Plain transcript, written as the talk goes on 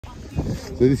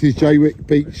So this is Jaywick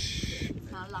Beach,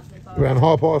 around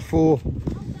 4:30.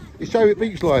 It's Jaywick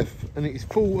Beach Life, and it's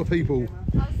full of people.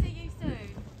 I'll see you soon.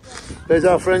 There's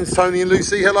our friends Tony and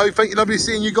Lucy. Hello, thank you, lovely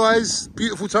seeing you guys.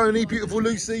 Beautiful Tony, beautiful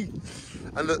Lucy.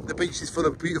 And look, the beach is full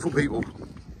of beautiful people.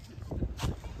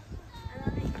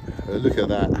 Look at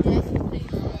that.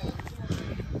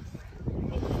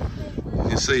 You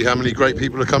can see how many great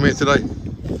people have come here today.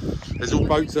 There's all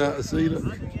boats out at sea,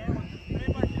 look.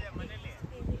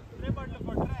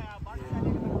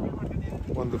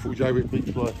 Wonderful Jaywick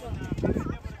Beach Life.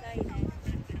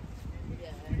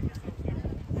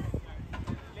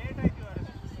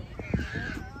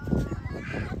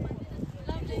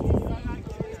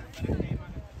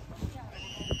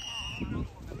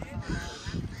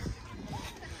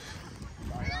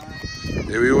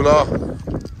 Here we all are.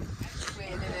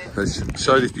 Let's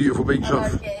show this beautiful beach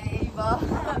off.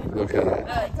 Look at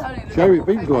that. Jaywick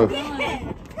Beach Life.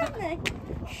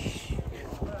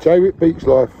 Jaywick Beach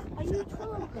Life.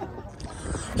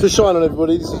 To shine on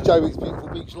everybody, this is Jaywick's beautiful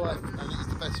beach life, and it is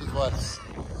the best advice.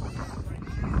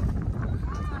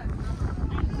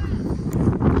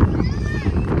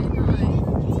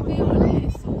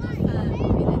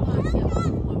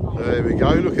 There we go,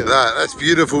 look at that. That's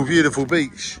beautiful, beautiful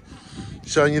beach.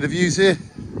 Showing you the views here.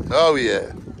 Oh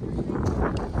yeah.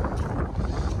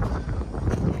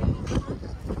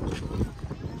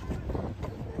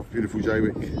 Beautiful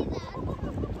Jaywick.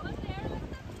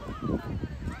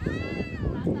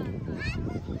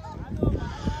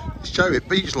 It's Jaywick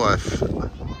Beach Life.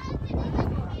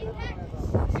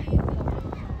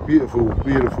 Beautiful,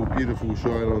 beautiful, beautiful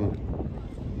shine on.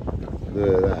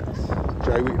 There, that's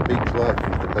Jaywick Beach Life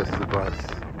is the best advice.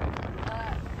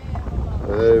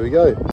 There we go.